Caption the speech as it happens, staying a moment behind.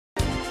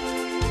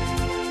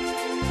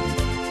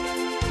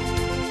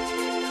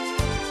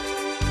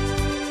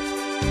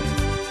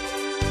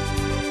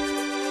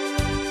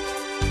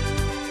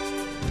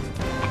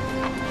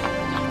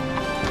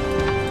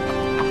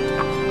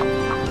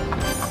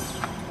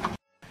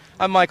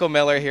I'm Michael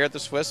Miller here at the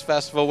Swiss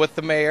Festival with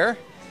the mayor.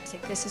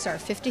 This is our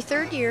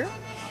 53rd year.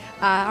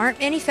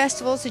 Aren't any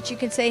festivals that you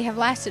can say have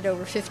lasted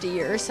over 50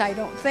 years, I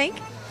don't think.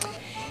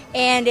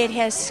 And it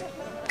has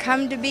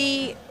come to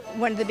be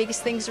one of the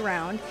biggest things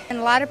around. And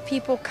a lot of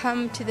people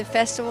come to the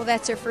festival,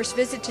 that's their first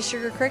visit to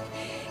Sugarcreek,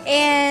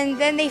 and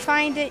then they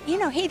find that,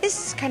 hey,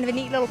 this is kind of a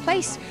neat little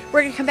place.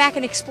 We're going to come back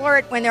and explore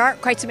it when there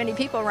aren't quite so many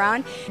people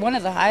around. One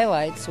of the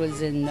highlights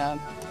was in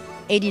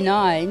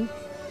 '89.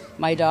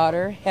 My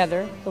daughter,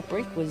 Heather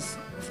Sugarcreek, was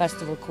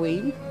festival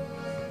queen,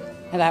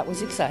 and that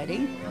was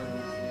exciting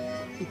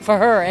for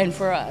her and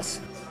for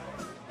us.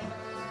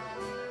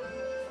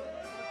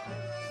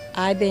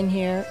 I've been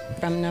here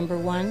from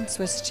 #1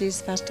 Swiss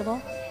Cheese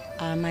Festival.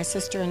 My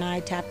sister and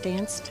I tap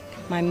danced.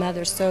 My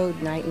mother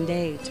sewed night and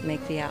day to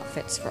make the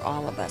outfits for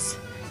all of us.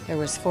 There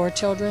was 4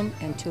 children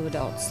and 2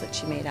 adults that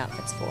she made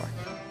outfits for.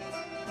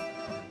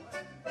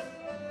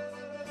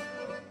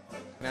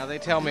 Now they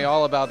tell me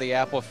all about the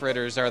apple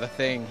fritters are the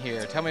thing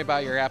here. Tell me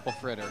about your apple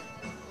fritter.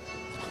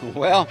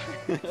 Well,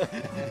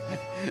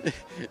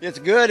 it's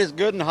good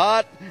and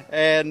hot,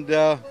 and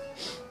I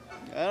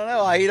don't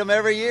know, I eat them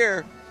every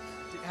year.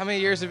 How many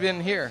years have you been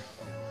here?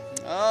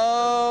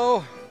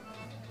 Oh,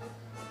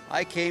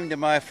 I came to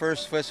my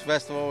first Swiss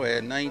Festival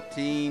in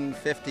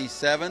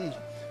 1957,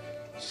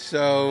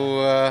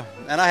 so,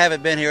 and I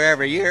haven't been here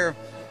every year,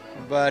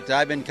 but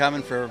I've been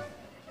coming for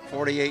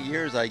 48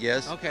 years, I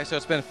guess. Okay, so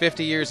it's been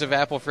 50 years of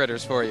apple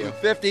fritters for you.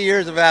 50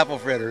 years of apple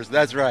fritters,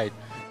 that's right.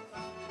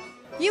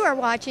 You are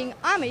watching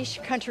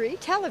Amish Country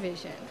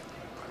Television.